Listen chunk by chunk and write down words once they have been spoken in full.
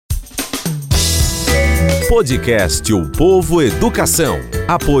Podcast O Povo Educação.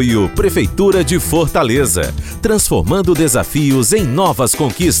 Apoio Prefeitura de Fortaleza. Transformando desafios em novas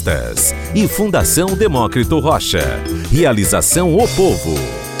conquistas. E Fundação Demócrito Rocha. Realização O Povo.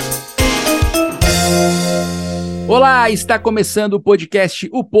 Olá, está começando o podcast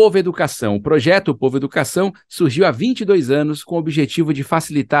O Povo Educação. O projeto O Povo Educação surgiu há 22 anos com o objetivo de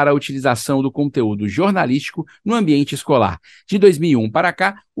facilitar a utilização do conteúdo jornalístico no ambiente escolar. De 2001 para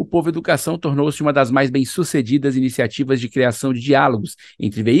cá, o Povo Educação tornou-se uma das mais bem-sucedidas iniciativas de criação de diálogos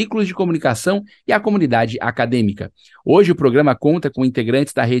entre veículos de comunicação e a comunidade acadêmica. Hoje o programa conta com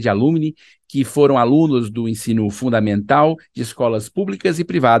integrantes da rede Alumni, que foram alunos do ensino fundamental de escolas públicas e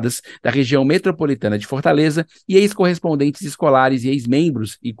privadas da região metropolitana de Fortaleza e ex-correspondentes escolares e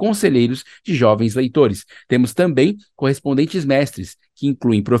ex-membros e conselheiros de jovens leitores. Temos também correspondentes mestres, que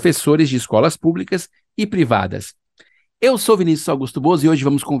incluem professores de escolas públicas e privadas. Eu sou Vinícius Augusto Bozo e hoje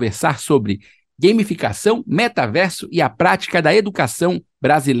vamos conversar sobre gamificação, metaverso e a prática da educação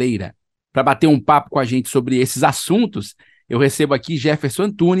brasileira. Para bater um papo com a gente sobre esses assuntos, eu recebo aqui Jeferson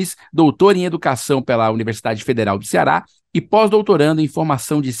Antunes, doutor em educação pela Universidade Federal do Ceará e pós-doutorando em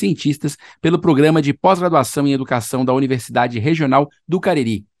formação de cientistas pelo programa de pós-graduação em educação da Universidade Regional do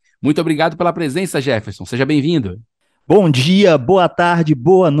Cariri. Muito obrigado pela presença, Jeferson. Seja bem-vindo. Bom dia, boa tarde,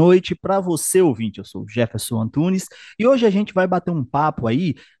 boa noite para você, ouvinte. Eu sou o Jeferson Antunes e hoje a gente vai bater um papo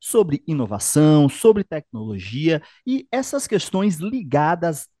aí sobre inovação, sobre tecnologia e essas questões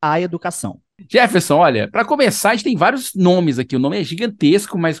ligadas à educação. Jeferson, olha, para começar, a gente tem vários nomes aqui. O nome é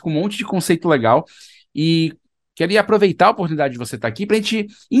gigantesco, mas com um monte de conceito legal. E queria aproveitar a oportunidade de você estar aqui para a gente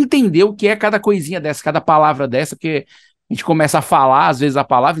entender o que é cada coisinha dessa, cada palavra dessa, porque a gente começa a falar, às vezes, a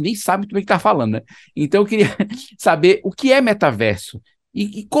palavra e nem sabe muito bem o que está falando, né? Então, eu queria saber o que é metaverso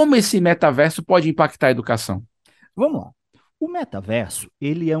e como esse metaverso pode impactar a educação. Vamos lá. O metaverso,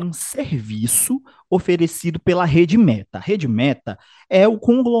 ele é um serviço oferecido pela Rede Meta. A Rede Meta é o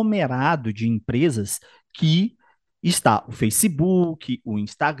conglomerado de empresas que está o Facebook, o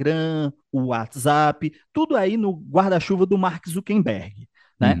Instagram, o WhatsApp, tudo aí no guarda-chuva do Mark Zuckerberg,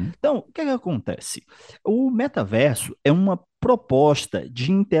 né? Então, o que acontece? O metaverso é uma proposta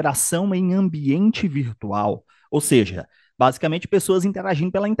de interação em ambiente virtual, ou seja, basicamente pessoas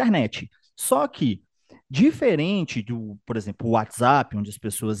interagindo pela internet. Só que diferente do, por exemplo, o WhatsApp, onde as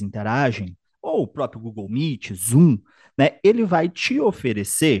pessoas interagem, ou o próprio Google Meet, Zoom, né, ele vai te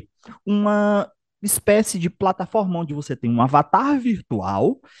oferecer uma espécie de plataforma onde você tem um avatar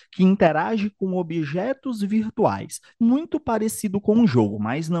virtual que interage com objetos virtuais, muito parecido com um jogo,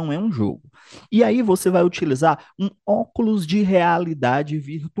 mas não é um jogo. E aí você vai utilizar um óculos de realidade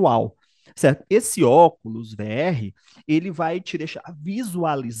virtual. Certo? Esse óculos VR, ele vai te deixar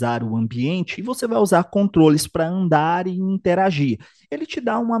visualizar o ambiente e você vai usar controles para andar e interagir. Ele te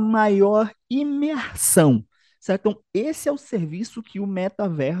dá uma maior imersão, certo? Então, esse é o serviço que o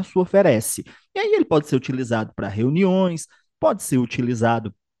metaverso oferece. E aí ele pode ser utilizado para reuniões, pode ser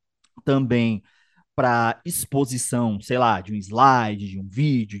utilizado também para exposição, sei lá, de um slide, de um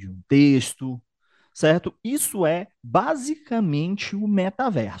vídeo, de um texto, certo? Isso é basicamente o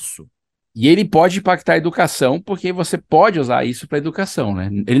metaverso. E ele pode impactar a educação, porque você pode usar isso para a educação, né?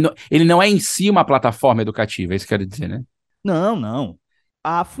 Ele não é em si uma plataforma educativa, é isso que eu quero dizer, né? Não, não.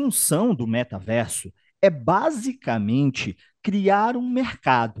 A função do metaverso é basicamente criar um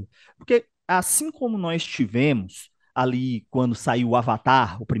mercado. Porque assim como nós tivemos ali quando saiu o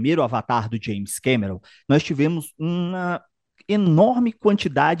Avatar, o primeiro Avatar do James Cameron, nós tivemos uma enorme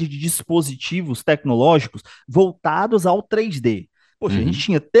quantidade de dispositivos tecnológicos voltados ao 3D. Poxa, a gente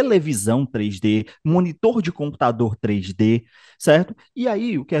tinha televisão 3D, monitor de computador 3D, certo? E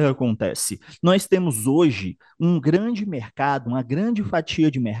aí, o que acontece? Nós temos hoje um grande mercado, uma grande fatia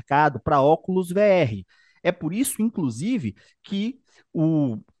de mercado para óculos VR. É por isso, inclusive, que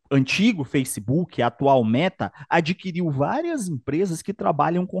o antigo Facebook, a atual Meta, adquiriu várias empresas que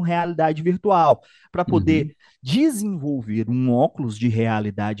trabalham com realidade virtual para poder desenvolver um óculos de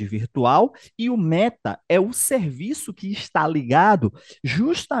realidade virtual, e o Meta é o serviço que está ligado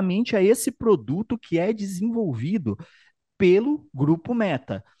justamente a esse produto que é desenvolvido pelo grupo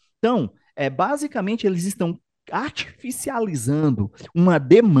Meta. Então, basicamente, eles estão artificializando uma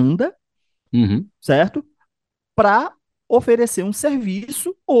demanda, certo? Para oferecer um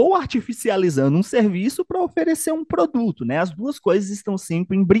serviço ou artificializando um serviço para oferecer um produto, né? As duas coisas estão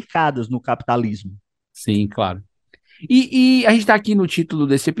sempre imbricadas no capitalismo. Sim, claro. E a gente está aqui no título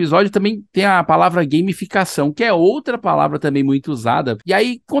desse episódio, também tem a palavra gamificação, que é outra palavra também muito usada. E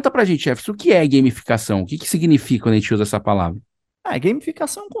aí, conta pra gente, Jefferson, o que é gamificação? O que significa quando a gente usa essa palavra?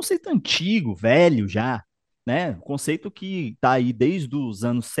 Gamificação é um conceito antigo, velho já, né? Um conceito que está aí desde os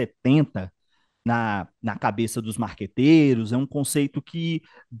anos 70, na cabeça dos marqueteiros, é um conceito que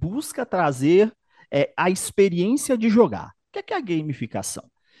busca trazer a experiência de jogar. O que é a gamificação?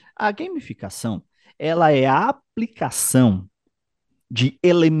 A gamificação, ela é a aplicação de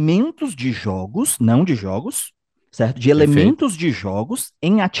elementos de jogos, não de jogos, certo? De Perfeito. elementos de jogos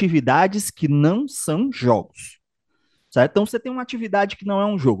em atividades que não são jogos, certo? Então você tem uma atividade que não é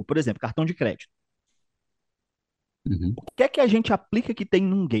um jogo, por exemplo, cartão de crédito. Uhum. O que é que a gente aplica que tem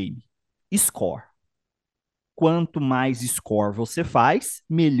num game? Score. Quanto mais score você faz,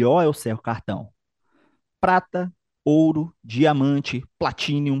 melhor é o seu cartão. Prata, ouro, diamante,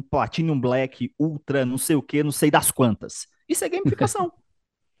 platinum, platinum black, ultra, não sei o que, não sei das quantas. Isso é gamificação.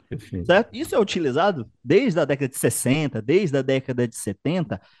 Perfeito. Certo? Isso é utilizado desde a década de 60, desde a década de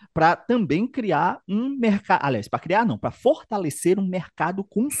 70, para também criar um mercado, aliás, para criar não, para fortalecer um mercado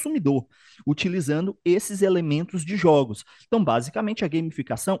consumidor, utilizando esses elementos de jogos. Então, basicamente, a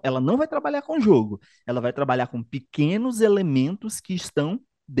gamificação, ela não vai trabalhar com jogo, ela vai trabalhar com pequenos elementos que estão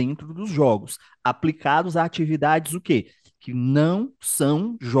dentro dos jogos, aplicados a atividades o quê? Que não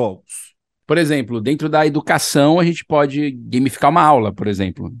são jogos. Por exemplo, dentro da educação, a gente pode gamificar uma aula, por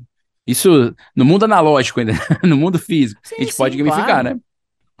exemplo. Isso no mundo analógico ainda, no mundo físico, a Sim, gente pode sim, gamificar, claro. né?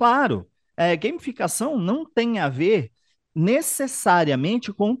 Claro, gamificação não tem a ver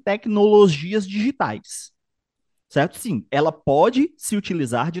necessariamente com tecnologias digitais, certo? Sim, ela pode se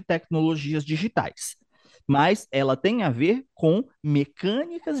utilizar de tecnologias digitais, mas ela tem a ver com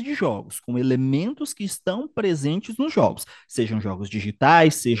mecânicas de jogos, com elementos que estão presentes nos jogos, sejam jogos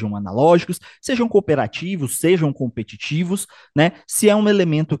digitais, sejam analógicos, sejam cooperativos, sejam competitivos, né? Se é um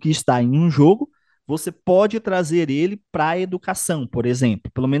elemento que está em um jogo, você pode trazer ele para a educação, por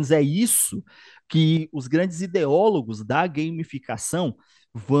exemplo. Pelo menos é isso que os grandes ideólogos da gamificação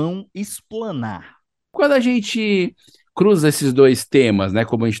vão explanar. Quando a gente cruza esses dois temas, né,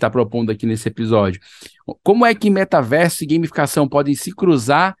 como a gente está propondo aqui nesse episódio, como é que metaverso e gamificação podem se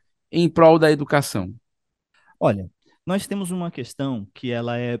cruzar em prol da educação? Olha, nós temos uma questão que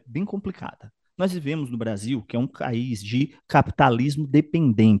ela é bem complicada. Nós vivemos no Brasil, que é um país de capitalismo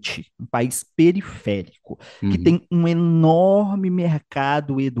dependente, um país periférico, que Uhum. tem um enorme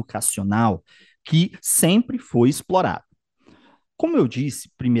mercado educacional que sempre foi explorado. Como eu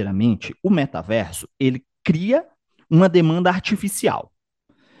disse, primeiramente, o metaverso, ele cria uma demanda artificial.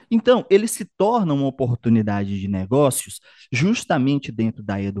 Então, ele se torna uma oportunidade de negócios justamente dentro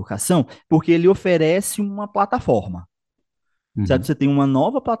da educação, porque ele oferece uma plataforma. Certo? Uhum. Você tem uma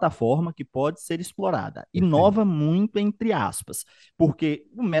nova plataforma que pode ser explorada. E Perfeito. nova muito entre aspas, porque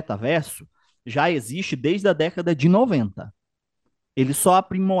o metaverso já existe desde a década de 90. Eles só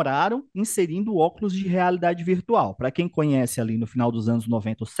aprimoraram inserindo óculos de realidade virtual. Para quem conhece ali no final dos anos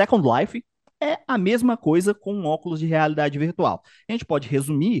 90 o Second Life, é a mesma coisa com óculos de realidade virtual. A gente pode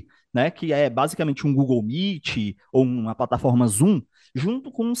resumir, né, que é basicamente um Google Meet ou uma plataforma Zoom,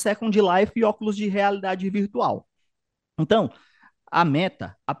 junto com um Second Life e óculos de realidade virtual. Então, a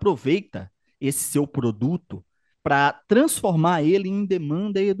Meta aproveita esse seu produto para transformar ele em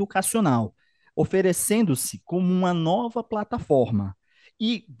demanda educacional, oferecendo-se como uma nova plataforma.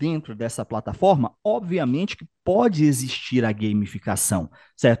 E dentro dessa plataforma, obviamente que pode existir a gamificação,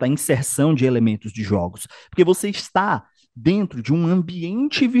 certo? A inserção de elementos de jogos, porque você está dentro de um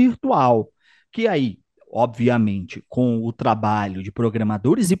ambiente virtual, que aí, obviamente, com o trabalho de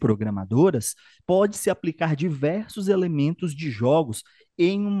programadores e programadoras, pode-se aplicar diversos elementos de jogos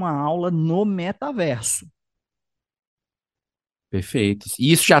em uma aula no metaverso. Perfeito.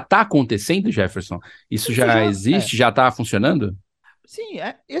 E isso já está acontecendo, Jefferson? Isso Isso já já existe? Já está funcionando? sim,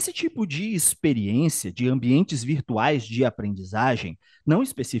 esse tipo de experiência de ambientes virtuais de aprendizagem, não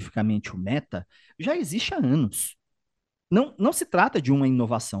especificamente o meta, já existe há anos. Não, não se trata de uma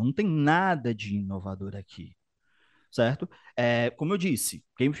inovação, não tem nada de inovador aqui, certo? Como eu disse,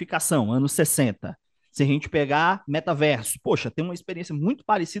 gamificação, anos 60. Se a gente pegar metaverso, poxa, tem uma experiência muito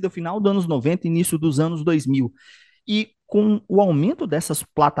parecida no final dos anos 90 início dos anos 2000. E com o aumento dessas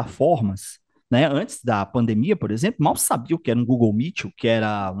plataformas, né, antes da pandemia, por exemplo, mal sabia o que era um Google Meet, o que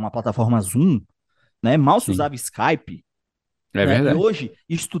era uma plataforma Zoom, né, mal se Sim, usava Skype, é né, e verdade. hoje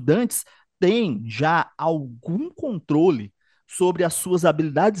estudantes têm já algum controle sobre as suas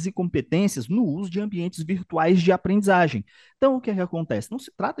habilidades e competências no uso de ambientes virtuais de aprendizagem. Então, o que é que acontece? Não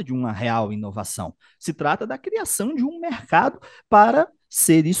se trata de uma real inovação, se trata da criação de um mercado para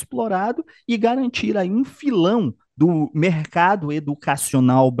ser explorado e garantir aí um filão do mercado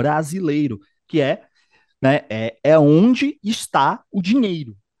educacional brasileiro, que é onde está o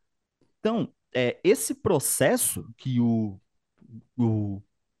dinheiro. Então, esse processo o,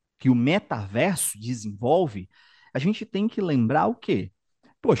 que o metaverso desenvolve, a gente tem que lembrar o quê?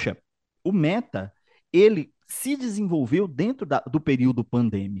 Poxa, o Meta, ele se desenvolveu dentro do período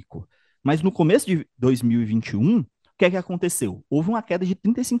pandêmico. Mas no começo de 2021, o que é que aconteceu? Houve uma queda de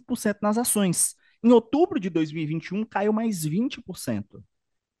 35% nas ações. Em outubro de 2021, caiu mais 20%.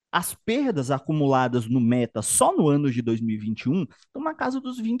 As perdas acumuladas no Meta só no ano de 2021 estão na casa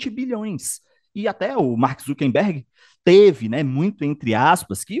dos 20 bilhões. E até o Mark Zuckerberg teve, né, muito entre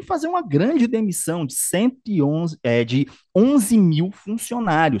aspas, que fazer uma grande demissão de 111, de 11 mil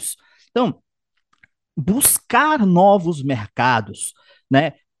funcionários. Então, buscar novos mercados,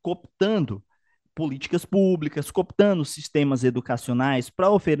 né, cooptando políticas públicas, cooptando sistemas educacionais para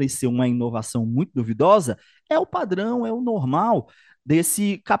oferecer uma inovação muito duvidosa, é o padrão, é o normal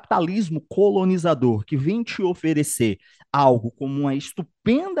desse capitalismo colonizador que vem te oferecer algo como uma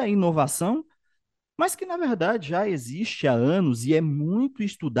estupenda inovação, mas que na verdade já existe há anos e é muito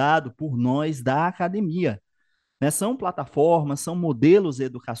estudado por nós da academia. Né? São plataformas, são modelos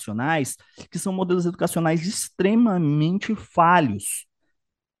educacionais que são modelos educacionais extremamente falhos.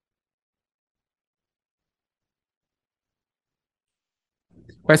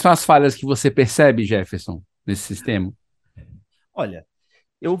 Quais são as falhas que você percebe, Jefferson, nesse sistema? Olha,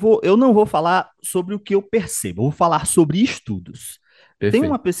 eu não vou falar sobre o que eu percebo, eu vou falar sobre estudos. Tem uma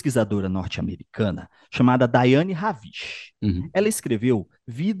Perfeito. pesquisadora norte-americana chamada Diane Ravish. Uhum. Ela escreveu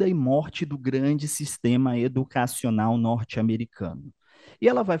Vida e Morte do Grande Sistema Educacional Norte-Americano. E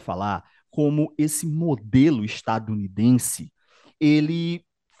ela vai falar como esse modelo estadunidense, ele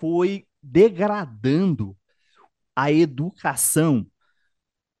foi degradando a educação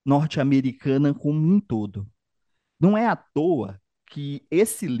norte-americana como um todo. Não é à toa que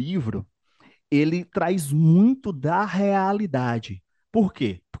esse livro ele traz muito da realidade. Por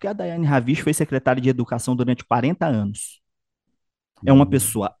quê? Porque a Daiane Ravish foi secretária de Educação durante 40 anos. É uma Uhum.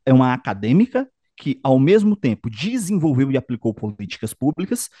 pessoa, é uma acadêmica que, ao mesmo tempo, desenvolveu e aplicou políticas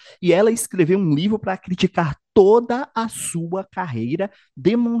públicas, e ela escreveu um livro para criticar toda a sua carreira,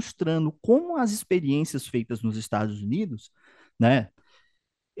 demonstrando como as experiências feitas nos Estados Unidos, né,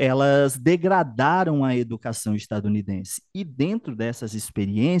 elas degradaram a educação estadunidense. E dentro dessas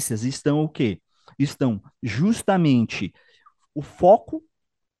experiências estão o quê? Estão justamente o foco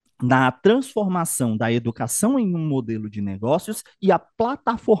na transformação da educação em um modelo de negócios e a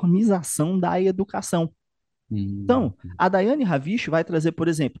plataformização da educação. Uhum. Então, a Daiane Ravish vai trazer, por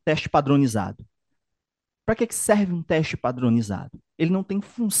exemplo, teste padronizado. Para que serve um teste padronizado? Ele não tem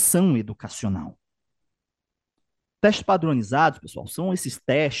função educacional. Testes padronizados, pessoal, são esses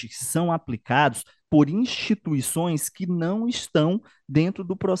testes que são aplicados por instituições que não estão dentro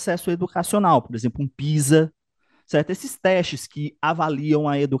do processo educacional, por exemplo, um PISA, certo? Esses testes que avaliam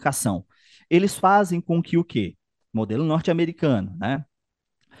a educação, eles fazem com que o quê? Modelo norte-americano, né?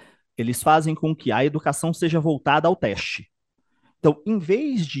 Eles fazem com que a educação seja voltada ao teste. Então, em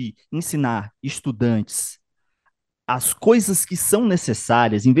vez de ensinar estudantes as coisas que são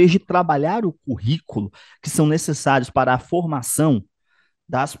necessárias, em vez de trabalhar o currículo que são necessários para a formação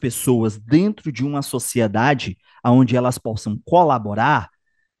das pessoas dentro de uma sociedade onde elas possam colaborar,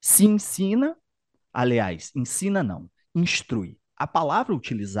 se ensina, aliás, ensina não, instrui. A palavra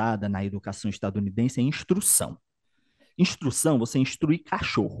utilizada na educação estadunidense é instrução. Instrução, você instrui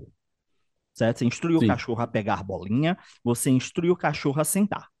cachorro, certo? Você instrui o Sim. cachorro a pegar bolinha, você instrui o cachorro a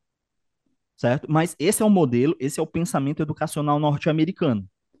sentar, certo? Mas esse é o modelo, esse é o pensamento educacional norte-americano,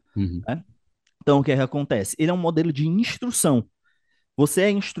 Uhum. né? Então, o que é que acontece? Ele é um modelo de instrução. Você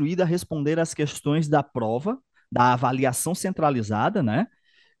é instruído a responder às questões da prova, da avaliação centralizada, né?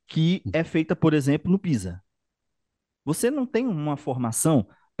 Que é feita, por exemplo, no PISA. Você não tem uma formação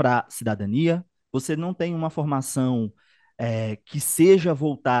para cidadania, você não tem uma formação que seja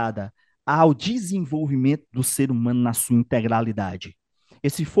voltada ao desenvolvimento do ser humano na sua integralidade.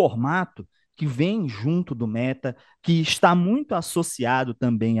 Esse formato que vem junto do Meta, que está muito associado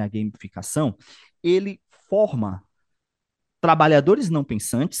também à gamificação, ele forma trabalhadores não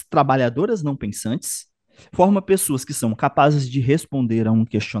pensantes, trabalhadoras não pensantes, forma pessoas que são capazes de responder a um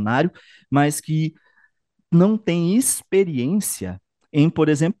questionário, mas que não têm experiência em, por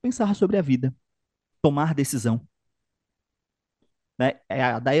exemplo, pensar sobre a vida, tomar decisão. Né?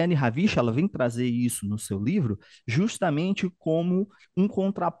 A Daiane Ravish, ela vem trazer isso no seu livro justamente como um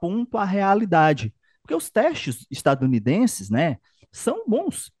contraponto à realidade. Porque os testes estadunidenses, né, são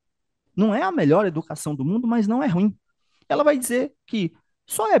bons. Não é a melhor educação do mundo, mas não é ruim. Ela vai dizer que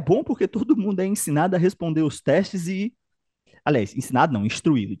só é bom porque todo mundo é ensinado a responder os testes e, aliás, ensinado não,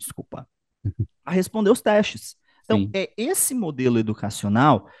 instruído, desculpa, a responder os testes. Então, Sim. é esse modelo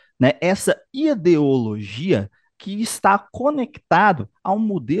educacional, né, essa ideologia que está conectado ao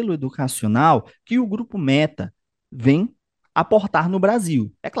modelo educacional que o grupo Meta vem aportar no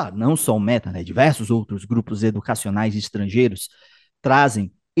Brasil. É claro, não só o Meta, né? Diversos outros grupos educacionais estrangeiros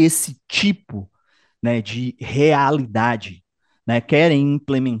trazem esse tipo, né, de realidade, né? Querem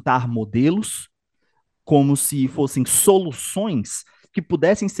implementar modelos como se fossem soluções que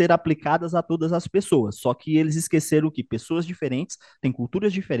pudessem ser aplicadas a todas as pessoas. Só que eles esqueceram que pessoas diferentes, têm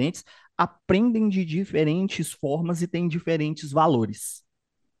culturas diferentes, aprendem de diferentes formas e têm diferentes valores.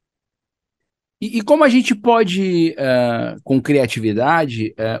 E como a gente pode, com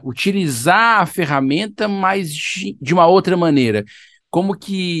criatividade, utilizar a ferramenta, mas de uma outra maneira? Como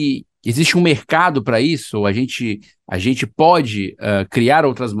que existe um mercado para isso? Ou a gente pode criar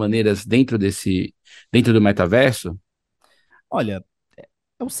outras maneiras dentro do metaverso? Olha,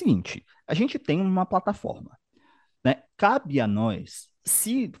 é o seguinte, a gente tem uma plataforma, né? Cabe a nós,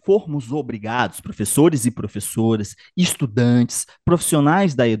 se formos obrigados, professores e professoras, estudantes,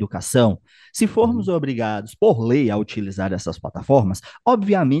 profissionais da educação, se formos Uhum, obrigados por lei a utilizar essas plataformas,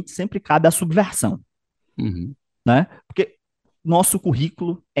 obviamente sempre cabe a subversão, uhum, né? Porque nosso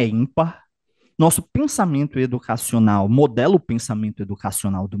currículo é ímpar, nosso pensamento educacional modela o pensamento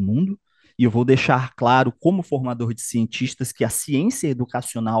educacional do mundo, e eu vou deixar claro, como formador de cientistas, que a ciência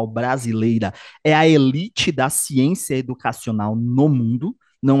educacional brasileira é a elite da ciência educacional no mundo.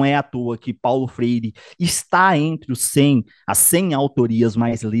 Não é à toa que Paulo Freire está entre as 100 autorias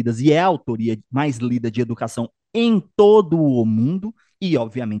mais lidas e é a autoria mais lida de educação em todo o mundo, e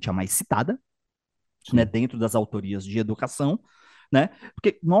obviamente a mais citada, né, sim. dentro das autorias de educação, né?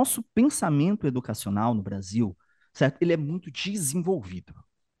 Porque nosso pensamento educacional no Brasil, certo? Ele é muito desenvolvido,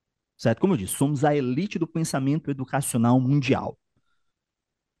 certo? Como eu disse, somos a elite do pensamento educacional mundial,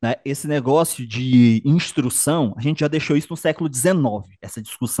 né? Esse negócio de instrução, a gente já deixou isso no século XIX, essa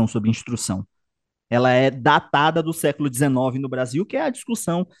discussão sobre instrução. Ela é datada do século XIX no Brasil, que é a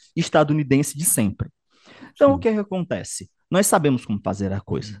discussão estadunidense de sempre. Então, o Sim. que é que acontece? Nós sabemos como fazer a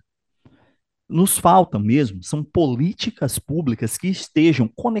coisa. Nos faltam mesmo são políticas públicas que estejam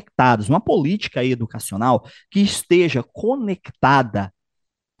conectadas, uma política educacional que esteja conectada,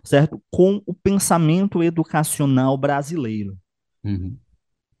 certo, com o pensamento educacional brasileiro, Uhum,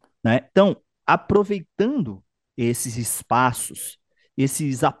 né? Então, aproveitando esses espaços,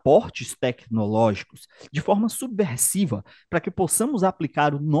 esses aportes tecnológicos de forma subversiva, para que possamos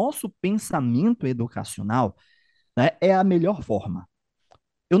aplicar o nosso pensamento educacional, né, é a melhor forma.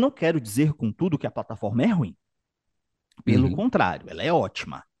 Eu não quero dizer, contudo, que a plataforma é ruim. Pelo uhum. contrário, ela é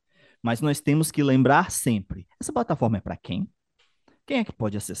ótima. Mas nós temos que lembrar sempre: essa plataforma é para quem? Quem é que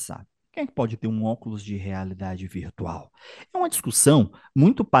pode acessar? Quem é que pode ter um óculos de realidade virtual? É uma discussão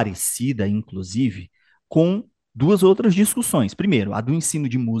muito parecida, inclusive, com duas outras discussões. Primeiro, a do ensino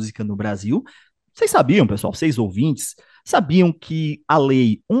de música no Brasil. Vocês sabiam, pessoal, vocês ouvintes, sabiam que a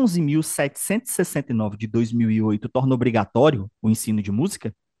Lei 11.769 de 2008 torna obrigatório o ensino de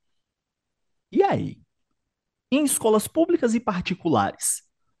música? E aí? Em escolas públicas e particulares,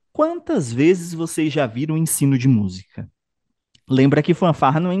 quantas vezes vocês já viram ensino de música? Lembra que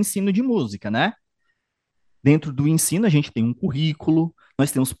fanfarra não é ensino de música, né? Dentro do ensino, a gente tem um currículo, nós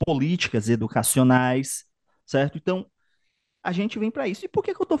temos políticas educacionais, certo? Então, a gente vem para isso. E por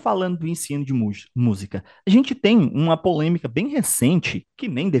que eu estou falando do ensino de música? A gente tem uma polêmica bem recente, que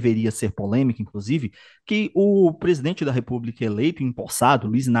nem deveria ser polêmica, inclusive, que o presidente da República eleito e empossado,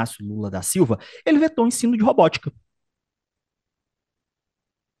 Luiz Inácio Lula da Silva, ele vetou o ensino de robótica.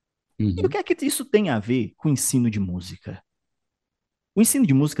 E o Uhum. que é que isso tem a ver com o ensino de música? O ensino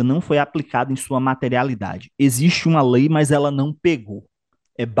de música não foi aplicado em sua materialidade. Existe uma lei, mas ela não pegou.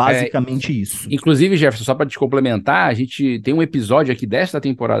 É É, basicamente isso. inclusive, Jefferson, só para te complementar, a gente tem um episódio aqui desta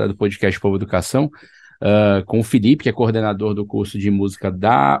temporada do podcast Povo Educação, com o Felipe, que é coordenador do curso de música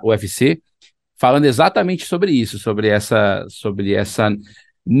da UFC, falando exatamente sobre isso, sobre essa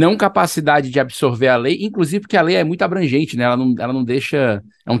não capacidade de absorver a lei, inclusive porque a lei é muito abrangente, né? Ela não deixa.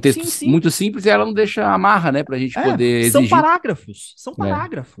 É um texto Sim, sim. muito simples e ela não deixa amarra, né, para a gente poder São exigir. parágrafos. São É,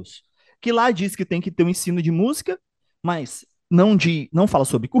 parágrafos. Que lá diz que tem que ter um ensino de música, mas não fala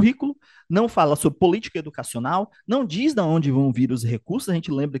sobre currículo, não fala sobre política educacional, não diz de onde vão vir os recursos. A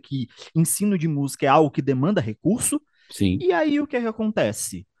gente lembra que ensino de música é algo que demanda recurso. sim. E aí o que é que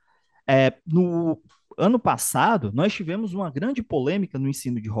acontece? No ano passado, nós tivemos uma grande polêmica no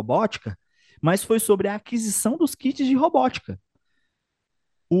ensino de robótica, mas foi sobre a aquisição dos kits de robótica.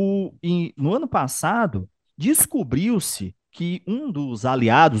 No ano passado, descobriu-se que um dos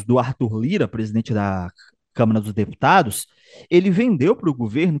aliados do Arthur Lira, presidente da Câmara dos Deputados, ele vendeu para o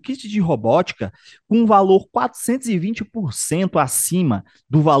governo kits de robótica com um valor 420% acima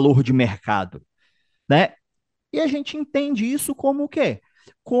do valor de mercado, né? E a gente entende isso como o quê?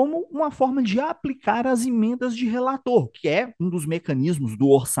 como uma forma de aplicar as emendas de relator, que é um dos mecanismos do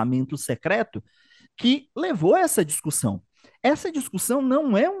orçamento secreto que levou a essa discussão. Essa discussão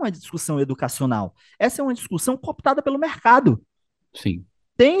não é uma discussão educacional, essa é uma discussão cooptada pelo mercado. Sim.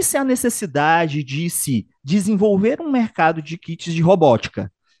 Tem-se a necessidade de se desenvolver um mercado de kits de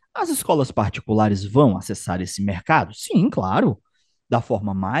robótica. As escolas particulares vão acessar esse mercado? Sim, claro, da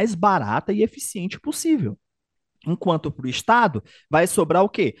forma mais barata e eficiente possível. Enquanto para o Estado, vai sobrar o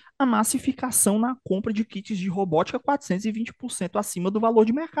quê? A massificação na compra de kits de robótica 420% acima do valor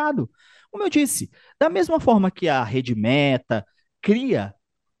de mercado. Como eu disse, da mesma forma que a rede Meta cria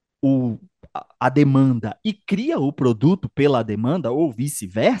o, a demanda e cria o produto pela demanda, ou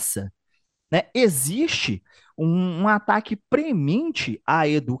vice-versa, né, existe um ataque premente à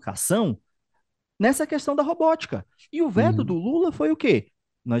educação nessa questão da robótica. E o veto do Lula foi o quê?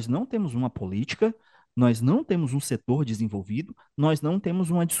 Nós não temos uma política, nós não temos um setor desenvolvido, nós não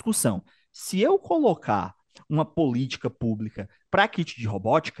temos uma discussão. Se eu colocar uma política pública para kit de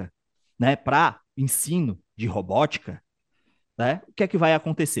robótica, né, para ensino de robótica, né, o que é que vai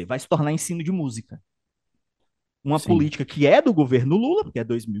acontecer? Vai se tornar ensino de música. Uma Sim. política que é do governo Lula, porque é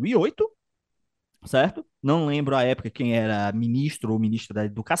 2008, certo? Não lembro a época quem era ministro ou ministra da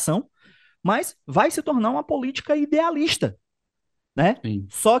Educação, mas vai se tornar uma política idealista, né? Sim.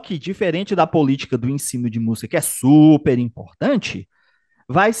 Só que, diferente da política do ensino de música, que é super importante,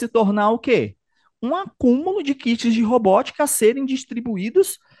 vai se tornar o quê? Um acúmulo de kits de robótica a serem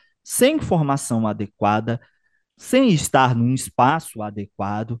distribuídos sem formação adequada, sem estar num espaço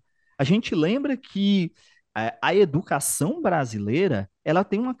adequado. A gente lembra que a educação brasileira ela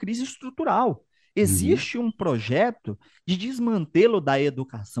tem uma crise estrutural. Uhum. Existe um projeto de desmantelo da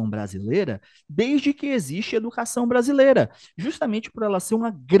educação brasileira desde que existe educação brasileira, justamente por ela ser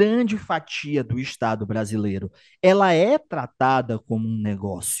uma grande fatia do Estado brasileiro. Ela é tratada como um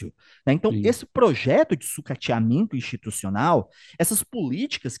negócio, né? Então, Sim. esse projeto de sucateamento institucional, essas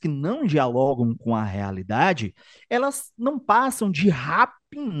políticas que não dialogam com a realidade, elas não passam de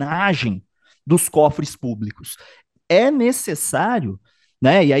rapinagem dos cofres públicos. É necessário,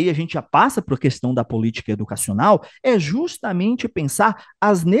 né? E aí a gente já passa para a questão da política educacional, é justamente pensar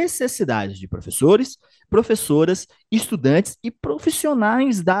as necessidades de professores, professoras, estudantes e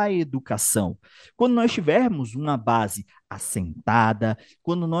profissionais da educação. Quando nós tivermos uma base assentada,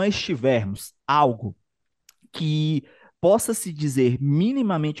 quando nós tivermos algo que possa se dizer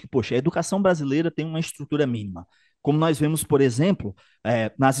minimamente que, poxa, a educação brasileira tem uma estrutura mínima. Como nós vemos, por exemplo,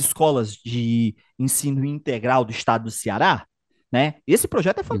 nas escolas de ensino integral do estado do Ceará, né? Esse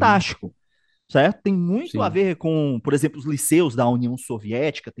projeto é Uhum. fantástico, certo? Tem muito a Sim. ver com, por exemplo, os liceus da União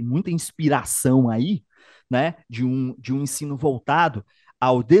Soviética, tem muita inspiração aí, né? De um ensino voltado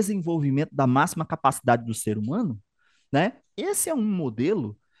ao desenvolvimento da máxima capacidade do ser humano, né? Esse é um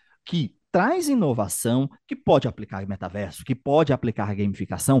modelo que traz inovação, que pode aplicar metaverso, que pode aplicar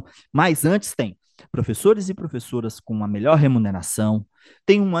gamificação, mas antes tem professores e professoras com uma melhor remuneração,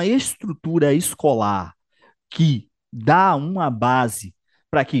 tem uma estrutura escolar que dá uma base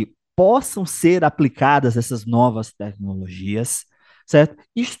para que possam ser aplicadas essas novas tecnologias, certo?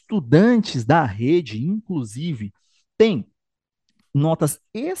 Estudantes da rede, inclusive, têm notas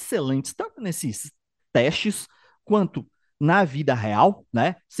excelentes, tanto nesses testes quanto na vida real,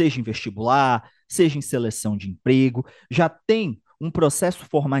 né? Seja em vestibular, seja em seleção de emprego, já tem um processo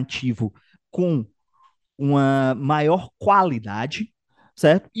formativo com uma maior qualidade,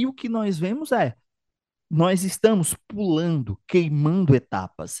 certo? E o que nós vemos é nós estamos pulando, queimando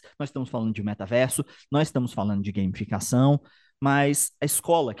etapas. Nós estamos falando de metaverso, nós estamos falando de gamificação, mas a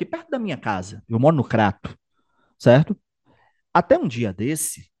escola, aqui perto da minha casa, eu moro no Crato, certo? Até um dia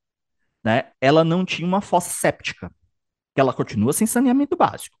desse, né, ela não tinha uma fossa séptica, que ela continua sem saneamento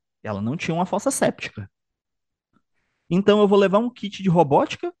básico. Ela não tinha uma fossa séptica. Então eu vou levar um kit de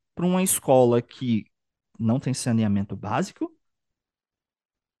robótica para uma escola que não tem saneamento básico.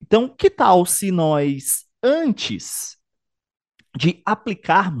 Então, que tal se nós, antes de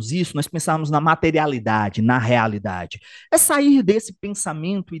aplicarmos isso, nós pensarmos na materialidade, na realidade? É sair desse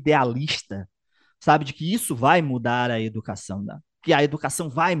pensamento idealista, sabe, de que isso vai mudar a educação, né? Que a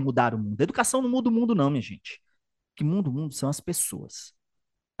educação vai mudar o mundo. A educação não muda o mundo, não, minha gente. O que muda o mundo são as pessoas.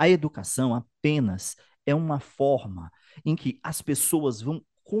 A educação apenas é uma forma em que as pessoas vão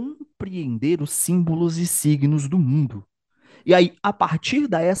compreender os símbolos e signos do mundo. E aí, a partir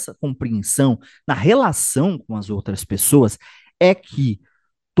dessa compreensão, na relação com as outras pessoas, é que,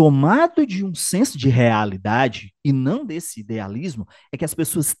 tomado de um senso de realidade e não desse idealismo, é que as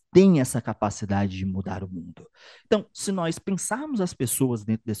pessoas têm essa capacidade de mudar o mundo. Então, se nós pensarmos as pessoas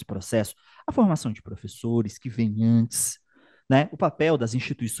dentro desse processo, a formação de professores que vem antes, né? O papel das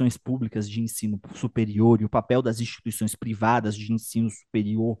instituições públicas de ensino superior e o papel das instituições privadas de ensino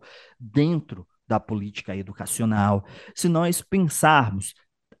superior dentro da política educacional. Se nós pensarmos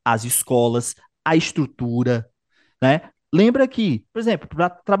as escolas, a estrutura, né? Lembra que, por exemplo, para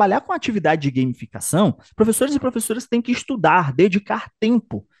trabalhar com atividade de gamificação, professores e professoras têm que estudar, dedicar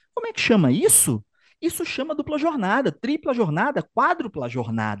tempo. Como é que chama isso? Isso chama dupla jornada, tripla jornada, quádrupla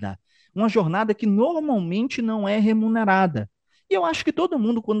jornada. Uma jornada que normalmente não é remunerada. E eu acho que todo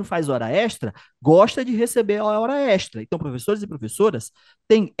mundo, quando faz hora extra, gosta de receber a hora extra. Então, professores e professoras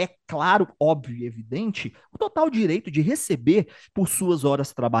têm, é claro, óbvio e evidente, o total direito de receber por suas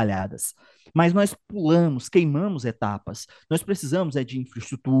horas trabalhadas. Mas nós pulamos, queimamos etapas. Nós precisamos de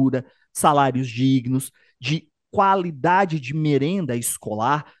infraestrutura, salários dignos, de qualidade de merenda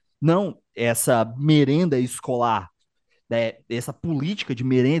escolar, não essa merenda escolar, né, essa política de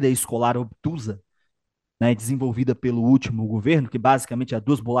merenda escolar obtusa, né, desenvolvida pelo último governo, que basicamente é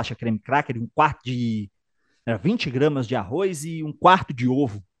 2 bolachas creme cracker, um quarto de 20 gramas de arroz e um quarto de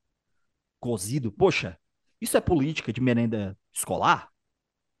ovo cozido. Poxa, isso é política de merenda escolar?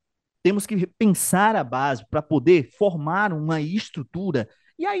 Temos que pensar a base para poder formar uma estrutura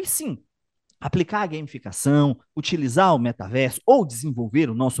e aí sim aplicar a gamificação, utilizar o metaverso ou desenvolver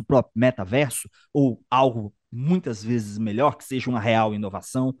o nosso próprio metaverso ou algo muitas vezes melhor, que seja uma real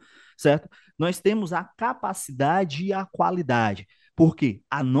inovação, certo? Nós temos a capacidade e a qualidade, porque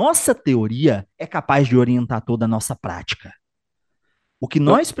a nossa teoria é capaz de orientar toda a nossa prática. O que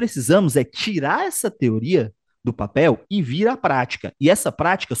nós precisamos é tirar essa teoria do papel e vir à prática. E essa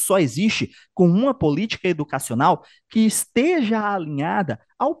prática só existe com uma política educacional que esteja alinhada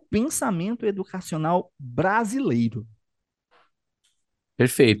ao pensamento educacional brasileiro.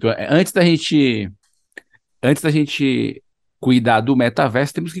 Perfeito. Antes da gente cuidar do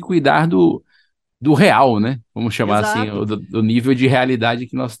metaverso, temos que cuidar do real, né? Vamos chamar assim, Exato. do nível de realidade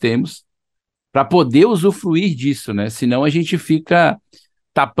que nós temos para poder usufruir disso, né? Senão a gente fica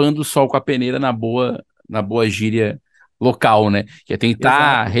tapando o sol com a peneira na boa gíria local, né? Que é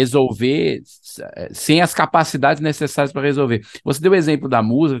tentar Exato. resolver sem as capacidades necessárias para resolver. Você deu o exemplo da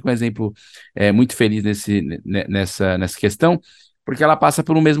música, um exemplo muito feliz nessa questão, porque ela passa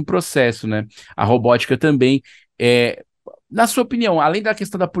por um mesmo processo, né? A robótica também. Na sua opinião, além da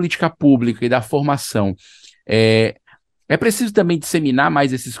questão da política pública e da formação, é, é preciso também disseminar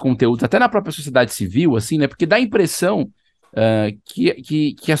mais esses conteúdos, até na própria sociedade civil, assim, né? Porque dá a impressão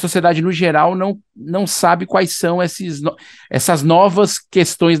que a sociedade, no geral, não sabe quais são essas novas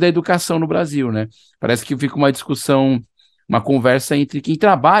questões da educação no Brasil, né? Parece que fica uma discussão, uma conversa entre quem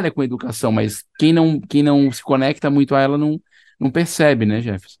trabalha com educação, mas quem não se conecta muito a ela não percebe, né,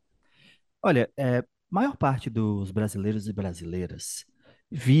 Jefferson? Olha, maior parte dos brasileiros e brasileiras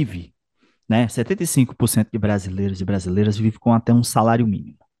vive, né? 75% de brasileiros e brasileiras vive com até um salário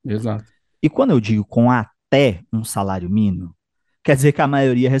mínimo. Exato, E quando eu digo com até um salário mínimo, quer dizer que a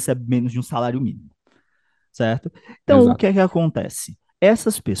maioria recebe menos de um salário mínimo, certo? Então, o exato, que é que acontece?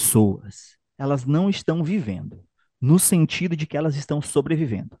 Essas pessoas, elas não estão vivendo, no sentido de que elas estão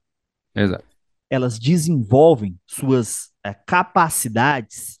sobrevivendo. exato. Elas desenvolvem suas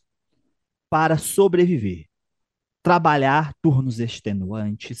capacidades para sobreviver, trabalhar turnos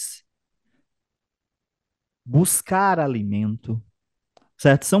extenuantes, buscar alimento,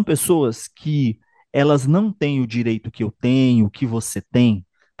 certo? São pessoas que elas não têm o direito que eu tenho, que você tem,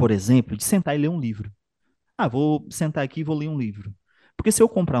 por exemplo, de sentar e ler um livro. Ah, vou sentar aqui e vou ler um livro. Porque se eu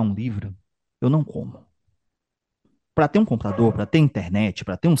comprar um livro, eu não como. Para ter um computador, para ter internet,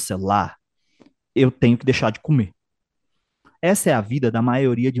 para ter um celular, eu tenho que deixar de comer. Essa é a vida da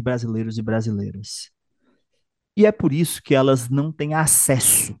maioria de brasileiros e brasileiras. E é por isso que elas não têm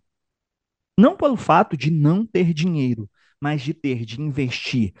acesso. Não pelo fato de não ter dinheiro, mas de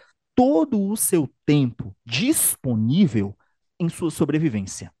investir todo o seu tempo disponível em sua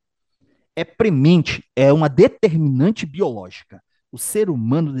sobrevivência. É premente, é uma determinante biológica. O ser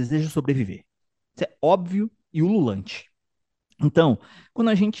humano deseja sobreviver. Isso é óbvio e ululante. Então, quando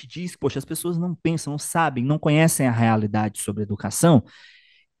a gente diz, poxa, as pessoas não pensam, não sabem, não conhecem a realidade sobre educação,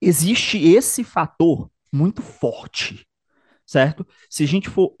 existe esse fator muito forte, certo? Se a gente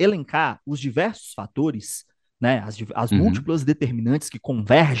for elencar os diversos fatores, né, as Uhum. múltiplas determinantes que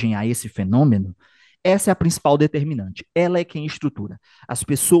convergem a esse fenômeno, essa é a principal determinante. Ela é quem estrutura. As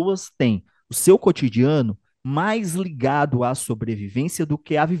pessoas têm o seu cotidiano mais ligado à sobrevivência do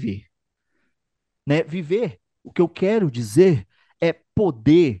que a viver. Né? Viver, o que eu quero dizer é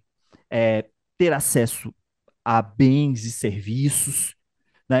poder ter acesso a bens e serviços,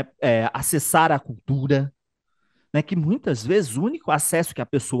 né? Acessar a cultura, né? Que muitas vezes o único acesso que a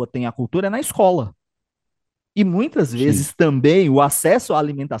pessoa tem à cultura é na escola. E muitas Sim. vezes também o acesso à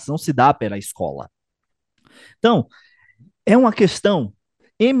alimentação se dá pela escola. Então, é uma questão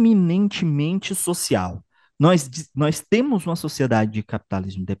eminentemente social. Nós temos uma sociedade de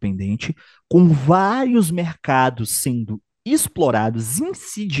capitalismo dependente, com vários mercados sendo explorados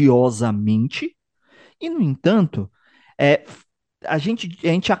insidiosamente, e, no entanto, é, a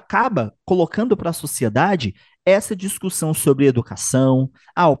gente acaba colocando para a sociedade essa discussão sobre educação,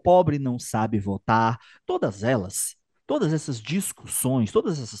 o pobre não sabe votar, todas elas, todas essas discussões,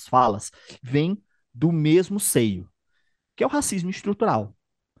 todas essas falas, vêm do mesmo seio, que é o racismo estrutural.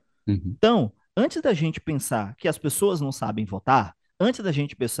 Uhum. Então, antes da gente pensar que as pessoas não sabem votar, antes da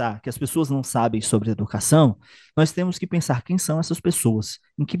gente pensar que as pessoas não sabem sobre educação, nós temos que pensar quem são essas pessoas,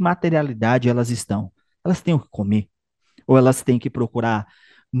 em que materialidade elas estão. Elas têm o que comer, ou elas têm que procurar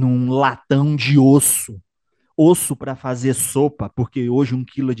num latão de osso para fazer sopa, porque hoje 1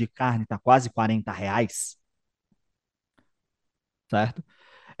 quilo de carne está quase R$ 40, certo?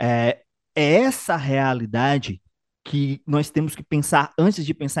 É, é essa realidade que nós temos que pensar antes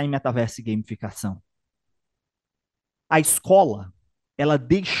de pensar em metaverso e gamificação. A escola, ela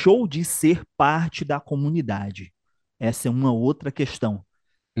deixou de ser parte da comunidade. Essa é uma outra questão.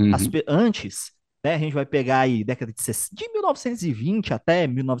 Uhum. Antes, né, a gente vai pegar aí década de 1920 até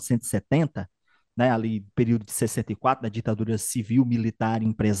 1970, né, ali período de 64, da ditadura civil, militar e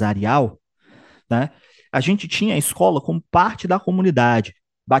empresarial, né, a gente tinha a escola como parte da comunidade.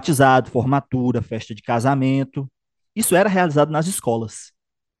 Batizado, formatura, festa de casamento. Isso era realizado nas escolas.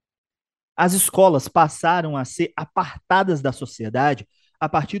 As escolas passaram a ser apartadas da sociedade a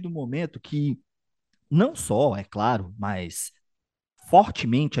partir do momento que, não só, é claro, mas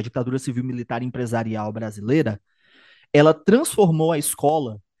fortemente a ditadura civil-militar empresarial brasileira, ela transformou a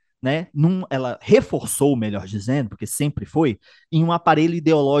escola, né, ela reforçou, melhor dizendo, porque sempre foi, em um aparelho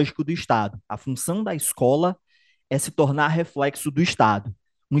ideológico do Estado. A função da escola é se tornar reflexo do Estado.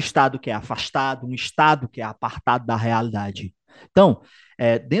 Um Estado que é afastado, um Estado que é apartado da realidade. Então,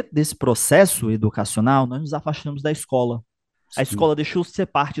 dentro desse processo educacional, nós nos afastamos da escola. A Sim. escola deixou de ser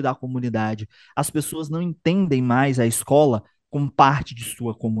parte da comunidade. As pessoas não entendem mais a escola como parte de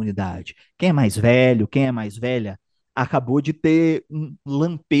sua comunidade. Quem é mais velho, quem é mais velha, acabou de ter um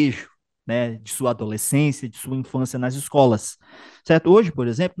lampejo, né, de sua adolescência, de sua infância nas escolas. Certo? Hoje, por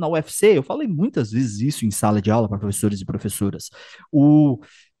exemplo, na UFC, eu falei muitas vezes isso em sala de aula para professores e professoras. O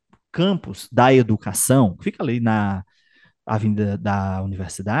campus da educação, fica ali na avenida da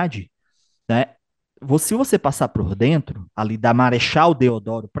universidade, né? Se você passar por dentro, ali da Marechal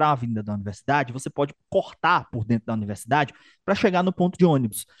Deodoro para a Avenida da Universidade, você pode cortar por dentro da universidade para chegar no ponto de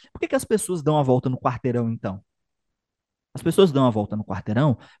ônibus. Por que as pessoas dão a volta no quarteirão, então? As pessoas dão a volta no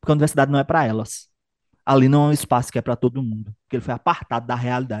quarteirão porque a universidade não é para elas. Ali não é um espaço que é para todo mundo, porque ele foi apartado da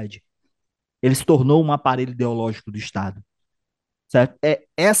realidade. Ele se tornou um aparelho ideológico do Estado. Certo? É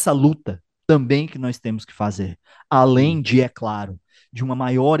essa luta também que nós temos que fazer. Além de, é claro, de uma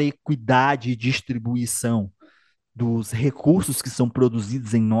maior equidade e distribuição dos recursos que são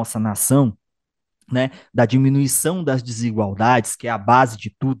produzidos em nossa nação, né, da diminuição das desigualdades, que é a base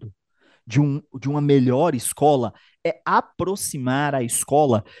de tudo, de uma melhor escola, é aproximar a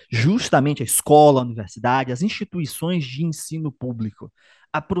escola, justamente a escola, a universidade, as instituições de ensino público,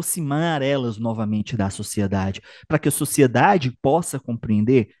 aproximar elas novamente da sociedade, para que a sociedade possa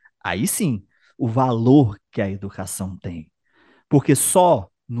compreender, aí sim, o valor que a educação tem. Porque só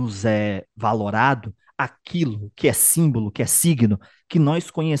nos é valorado aquilo que é símbolo, que é signo, que nós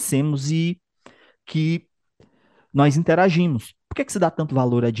conhecemos e que nós interagimos. Por que se dá tanto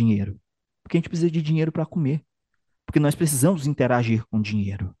valor a dinheiro? Porque a gente precisa de dinheiro para comer. Porque nós precisamos interagir com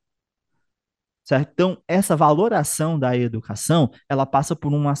dinheiro. Certo? Então, essa valoração da educação, ela passa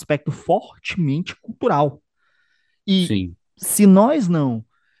por um aspecto fortemente cultural. E Sim. se nós não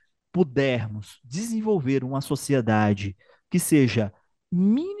pudermos desenvolver uma sociedade que seja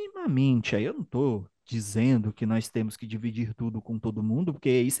minimamente, aí eu não estou dizendo que nós temos que dividir tudo com todo mundo, porque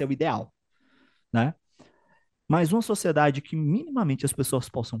isso é o ideal, né? Mas uma sociedade que minimamente as pessoas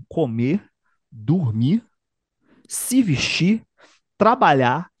possam comer, dormir, se vestir,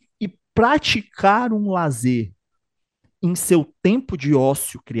 trabalhar e praticar um lazer em seu tempo de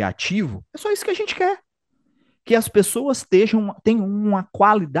ócio criativo, é só isso que a gente quer. Que as pessoas tenham uma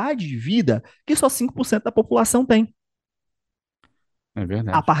qualidade de vida que só 5% da população tem. É A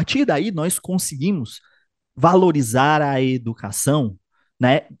verdade. partir daí, nós conseguimos valorizar a educação,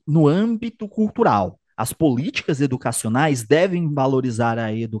 né, no âmbito cultural. As políticas educacionais devem valorizar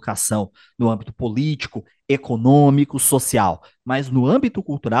a educação no âmbito político, econômico, social. Mas no âmbito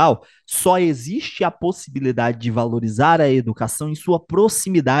cultural, só existe a possibilidade de valorizar a educação em sua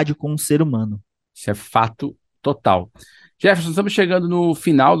proximidade com o ser humano. Isso é fato Total. Jeferson, estamos chegando no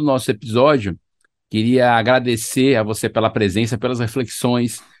final do nosso episódio. Queria agradecer a você pela presença, pelas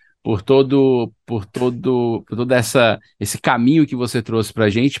reflexões, por todo esse caminho que você trouxe para a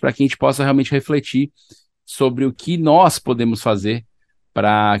gente gente possa realmente refletir sobre o que nós podemos fazer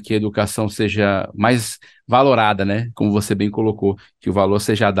para que a educação seja mais valorada, né? Como você bem colocou, que o valor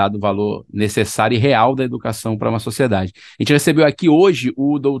seja dado, o valor necessário e real da educação para uma sociedade. A gente recebeu aqui hoje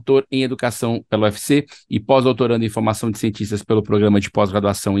o doutor em educação pela UFC e pós-doutorando em formação de cientistas pelo programa de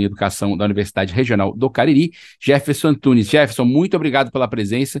pós-graduação em educação da Universidade Regional do Cariri, Jeferson Antunes. Jeferson, muito obrigado pela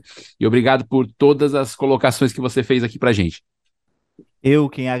presença e obrigado por todas as colocações que você fez aqui para a gente. Eu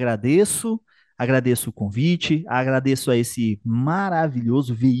quem agradeço o convite, agradeço a esse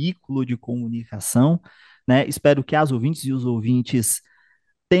maravilhoso veículo de comunicação, né? Espero que as ouvintes e os ouvintes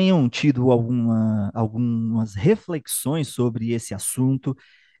tenham tido algumas reflexões sobre esse assunto.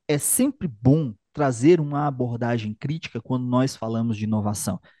 É sempre bom trazer uma abordagem crítica quando nós falamos de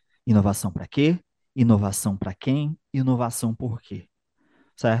inovação. Inovação para quê? Inovação para quem? Inovação por quê?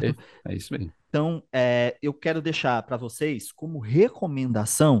 Certo? É isso mesmo. Então, eu quero deixar para vocês como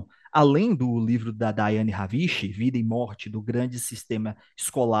recomendação, além do livro da Diane Ravish, Vida e Morte do Grande Sistema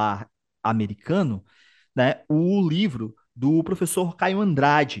Escolar Americano, né, o livro do professor Caio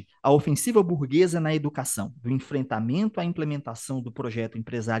Andrade, A Ofensiva Burguesa na Educação, do enfrentamento à implementação do projeto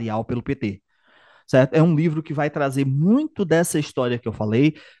empresarial pelo PT. Certo? É um livro que vai trazer muito dessa história que eu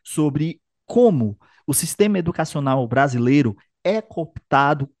falei sobre como o sistema educacional brasileiro é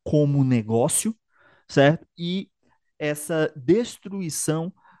cooptado como negócio, certo? E essa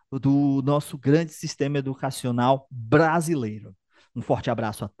destruição do nosso grande sistema educacional brasileiro. Um forte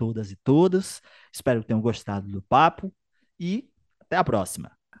abraço a todas e todas. Espero que tenham gostado do papo e até a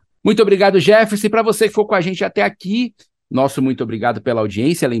próxima. Muito obrigado, Jeferson. E para você que ficou com a gente até aqui, nosso muito obrigado pela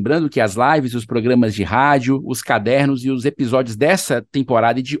audiência. Lembrando que as lives, os programas de rádio, os cadernos e os episódios dessa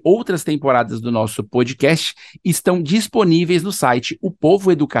temporada e de outras temporadas do nosso podcast estão disponíveis no site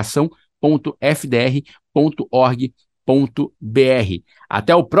opovoeducação.fdr.org.br.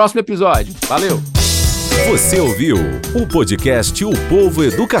 Até o próximo episódio. Valeu! Você ouviu o podcast O Povo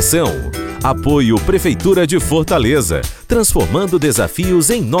Educação. Apoio Prefeitura de Fortaleza, transformando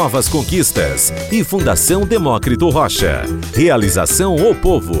desafios em novas conquistas. E Fundação Demócrito Rocha. Realização O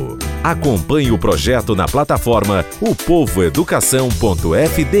Povo. Acompanhe o projeto na plataforma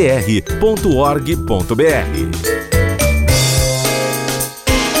opovoeducação.fdr.org.br.